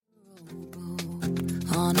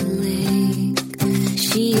lake.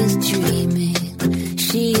 She is dreaming,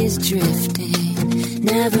 she is drifting,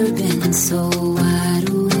 never been so wide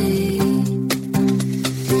awake.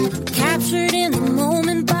 Captured in the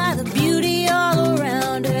moment by the beauty all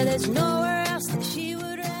around her, there's nowhere else that she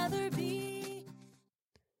would rather be.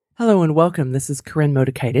 Hello and welcome. This is Corinne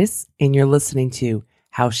Modakaitis, and you're listening to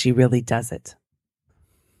How She Really Does It.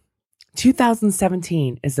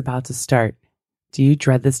 2017 is about to start. Do you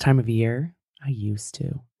dread this time of year? I used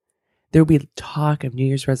to. There will be talk of New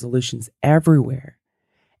Year's resolutions everywhere.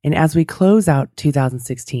 And as we close out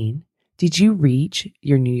 2016, did you reach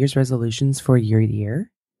your New Year's resolutions for your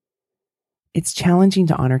year? It's challenging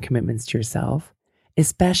to honor commitments to yourself,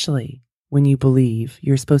 especially when you believe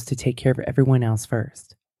you're supposed to take care of everyone else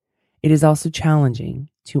first. It is also challenging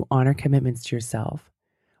to honor commitments to yourself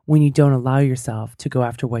when you don't allow yourself to go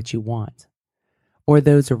after what you want, or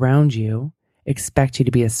those around you expect you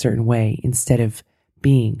to be a certain way instead of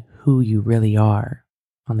being who you really are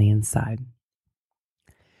on the inside.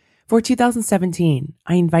 For 2017,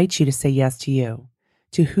 I invite you to say yes to you,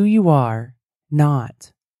 to who you are,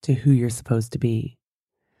 not to who you're supposed to be.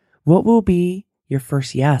 What will be your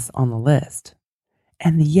first yes on the list?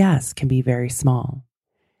 And the yes can be very small.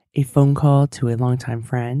 A phone call to a longtime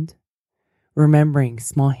friend. Remembering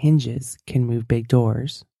small hinges can move big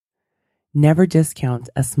doors. Never discount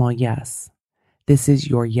a small yes. This is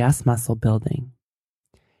your yes muscle building.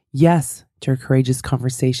 Yes to courageous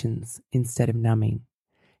conversations instead of numbing.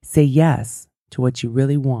 Say yes to what you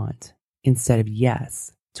really want instead of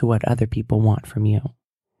yes to what other people want from you.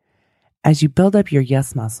 As you build up your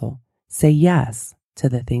yes muscle, say yes to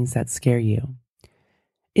the things that scare you.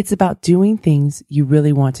 It's about doing things you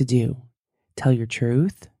really want to do. Tell your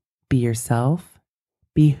truth. Be yourself.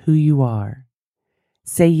 Be who you are.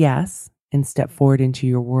 Say yes and step forward into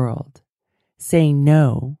your world. Saying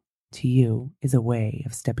no to you is a way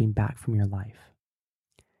of stepping back from your life.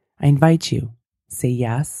 I invite you, say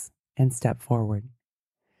yes and step forward.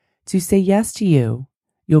 To say yes to you,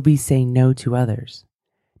 you'll be saying no to others.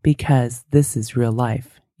 Because this is real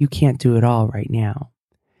life. You can't do it all right now.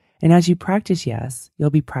 And as you practice yes,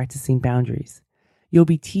 you'll be practicing boundaries. You'll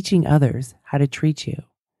be teaching others how to treat you.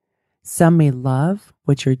 Some may love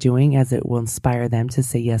what you're doing as it will inspire them to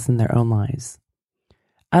say yes in their own lives.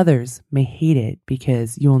 Others may hate it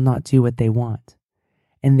because you will not do what they want.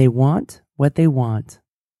 And they want what they want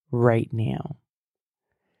right now.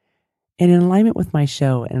 And in alignment with my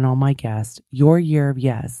show and all my guests, your year of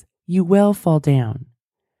yes, you will fall down.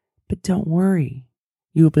 But don't worry,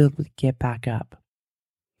 you will be able to get back up.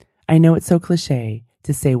 I know it's so cliche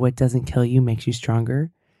to say what doesn't kill you makes you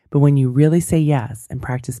stronger, but when you really say yes and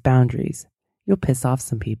practice boundaries, you'll piss off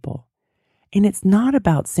some people. And it's not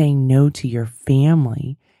about saying no to your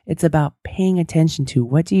family. It's about paying attention to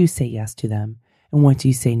what do you say yes to them and what do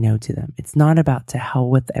you say no to them. It's not about to hell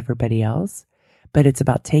with everybody else, but it's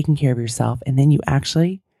about taking care of yourself. And then you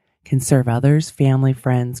actually can serve others, family,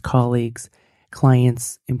 friends, colleagues,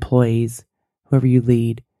 clients, employees, whoever you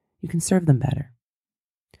lead. You can serve them better.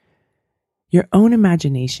 Your own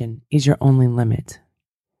imagination is your only limit.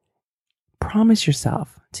 Promise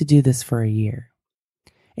yourself to do this for a year.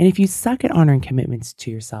 And if you suck at honoring commitments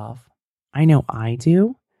to yourself, I know I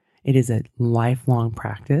do. It is a lifelong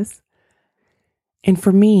practice. And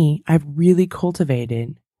for me, I've really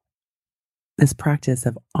cultivated this practice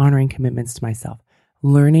of honoring commitments to myself,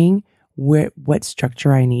 learning what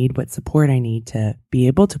structure I need, what support I need to be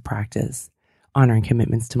able to practice honoring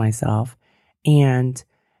commitments to myself, and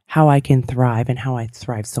how I can thrive and how I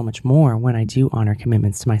thrive so much more when I do honor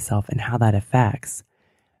commitments to myself and how that affects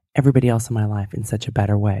everybody else in my life in such a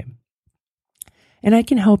better way. And I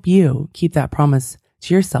can help you keep that promise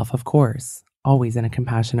to yourself, of course, always in a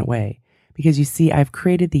compassionate way, because you see, I've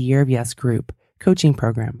created the Year of Yes group coaching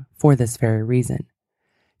program for this very reason.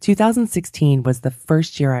 2016 was the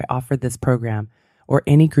first year I offered this program or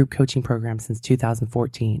any group coaching program since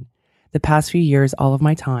 2014. The past few years, all of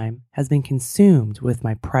my time has been consumed with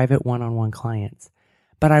my private one-on-one clients,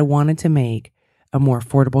 but I wanted to make a more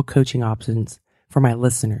affordable coaching options for my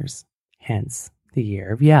listeners, hence the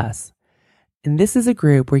Year of Yes. And this is a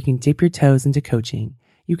group where you can dip your toes into coaching.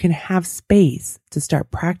 You can have space to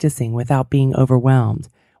start practicing without being overwhelmed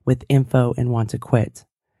with info and want to quit.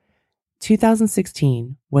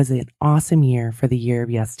 2016 was an awesome year for the Year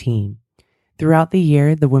of Yes team. Throughout the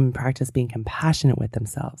year, the women practiced being compassionate with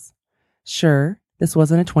themselves. Sure, this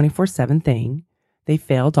wasn't a 24/7 thing. They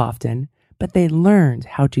failed often, but they learned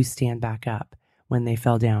how to stand back up when they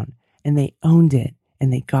fell down, and they owned it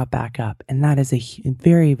and they got back up. And that is a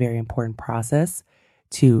very, very important process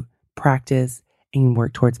to practice and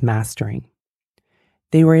work towards mastering.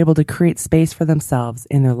 They were able to create space for themselves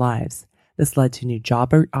in their lives. This led to new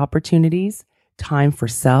job opportunities, time for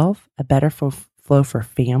self, a better flow for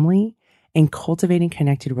family, and cultivating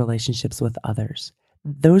connected relationships with others.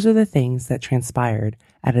 Those are the things that transpired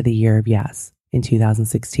out of the year of yes in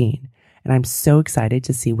 2016. And I'm so excited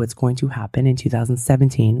to see what's going to happen in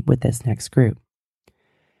 2017 with this next group.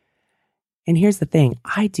 And here's the thing,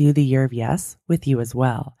 I do the year of yes with you as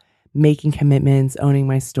well, making commitments, owning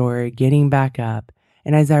my story, getting back up.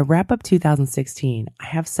 And as I wrap up 2016, I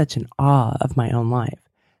have such an awe of my own life.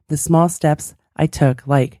 The small steps I took,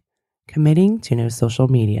 like committing to no social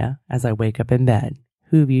media as I wake up in bed.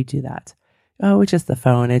 Who of you do that? Oh, it's just the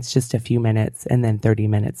phone. It's just a few minutes and then 30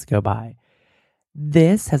 minutes go by.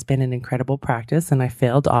 This has been an incredible practice and I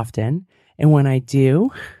failed often. And when I do,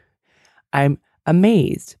 I'm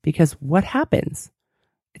amazed because what happens?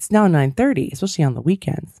 It's now 9:30, especially on the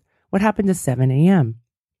weekends. What happened to 7 a.m.?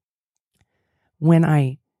 When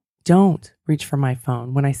I don't reach for my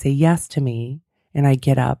phone, when I say yes to me and I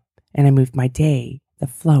get up and I move my day, the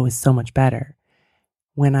flow is so much better.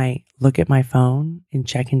 When I look at my phone and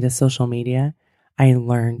check into social media, I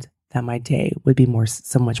learned that my day would be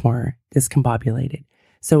so much more discombobulated.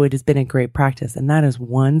 So it has been a great practice. And that is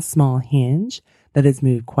one small hinge that has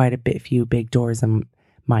moved quite a few big doors in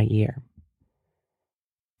my year.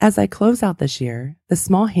 As I close out this year, the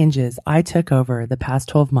small hinges I took over the past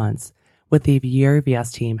 12 months with the Year of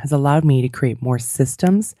Yes team has allowed me to create more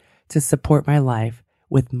systems to support my life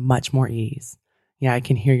with much more ease. Yeah, I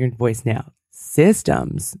can hear your voice now.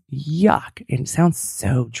 Systems, yuck. It sounds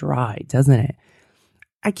so dry, doesn't it?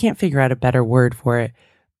 I can't figure out a better word for it,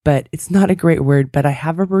 but it's not a great word, but I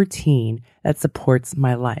have a routine that supports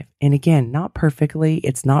my life. And again, not perfectly,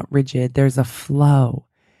 it's not rigid, there's a flow.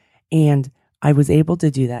 And I was able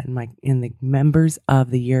to do that in the members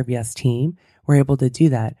of the Year of Yes team were able to do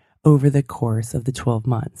that over the course of the 12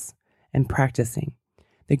 months and practicing.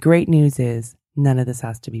 The great news is none of this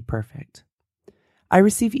has to be perfect. I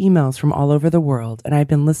receive emails from all over the world and I've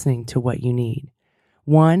been listening to what you need.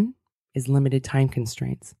 One is limited time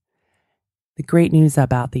constraints. The great news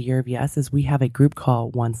about the Year of Yes is we have a group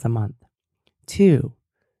call once a month. 2,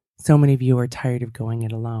 so many of you are tired of going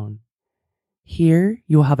it alone. Here,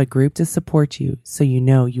 you will have a group to support you so you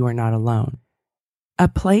know you are not alone. A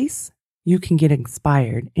place you can get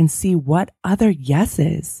inspired and see what other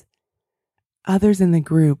yeses others in the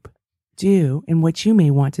group do and what you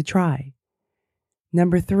may want to try.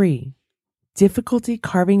 Number 3, difficulty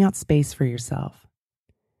carving out space for yourself.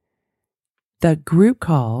 The group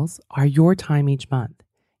calls are your time each month.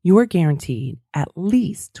 You are guaranteed at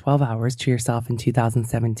least 12 hours to yourself in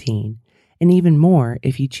 2017, and even more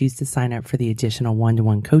if you choose to sign up for the additional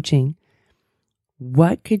one-to-one coaching.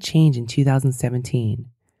 What could change in 2017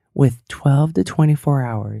 with 12 to 24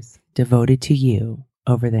 hours devoted to you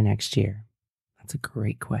over the next year? That's a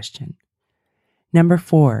great question. Number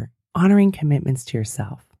 4, honoring commitments to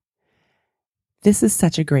yourself. This is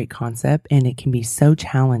such a great concept and it can be so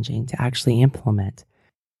challenging to actually implement.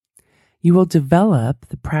 You will develop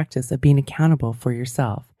the practice of being accountable for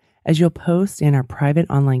yourself as you'll post in our private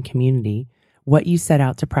online community what you set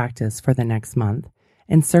out to practice for the next month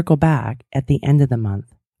and circle back at the end of the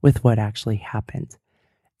month with what actually happened.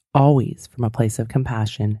 Always from a place of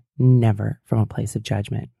compassion, never from a place of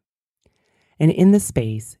judgment. And in this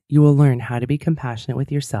space, you will learn how to be compassionate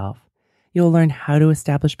with yourself. You'll learn how to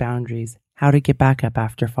establish boundaries, how to get back up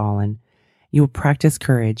after fallen. You will practice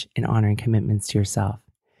courage and honoring commitments to yourself.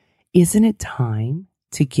 Isn't it time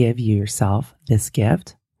to give yourself this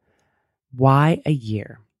gift? Why a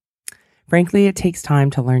year? Frankly, it takes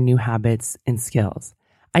time to learn new habits and skills.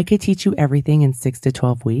 I could teach you everything in 6 to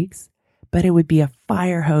 12 weeks, but it would be a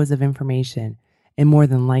fire hose of information. And more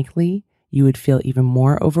than likely, you would feel even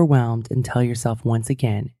more overwhelmed and tell yourself once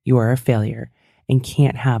again, you are a failure and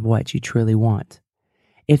can't have what you truly want.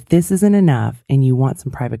 If this isn't enough and you want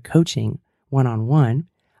some private coaching one-on-one,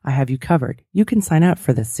 I have you covered. You can sign up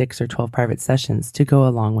for the 6 or 12 private sessions to go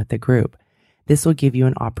along with the group. This will give you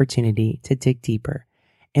an opportunity to dig deeper.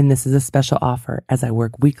 And this is a special offer as I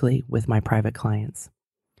work weekly with my private clients.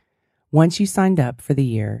 Once you sign up for the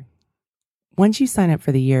Year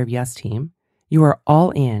of Yes team, you are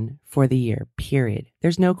all in for the year, period.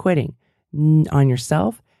 There's no quitting. On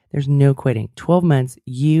yourself, there's no quitting. 12 months,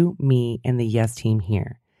 you, me, and the Yes team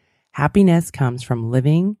here. Happiness comes from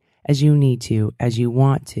living as you need to, as you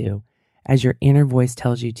want to, as your inner voice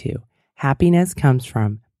tells you to. Happiness comes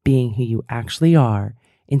from being who you actually are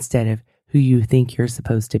instead of who you think you're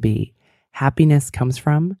supposed to be. Happiness comes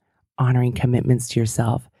from honoring commitments to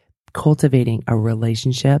yourself, cultivating a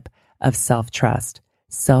relationship of self-trust.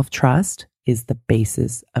 Self-trust is the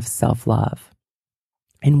basis of self-love.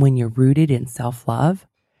 And when you're rooted in self-love,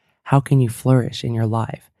 how can you flourish in your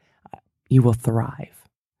life? You will thrive.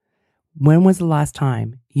 When was the last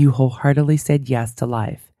time you wholeheartedly said yes to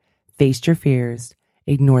life, faced your fears,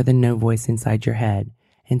 ignored the no voice inside your head,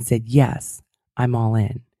 and said, yes, I'm all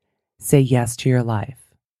in. Say yes to your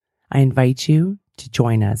life. I invite you to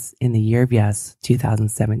join us in the Year of Yes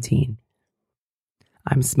 2017.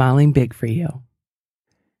 I'm smiling big for you.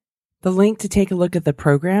 The link to take a look at the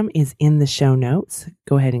program is in the show notes.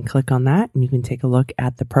 Go ahead and click on that and you can take a look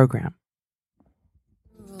at the program.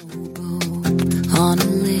 On a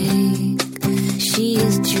lake, she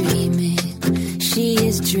is dreaming, she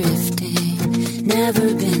is drifting,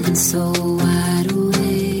 never been so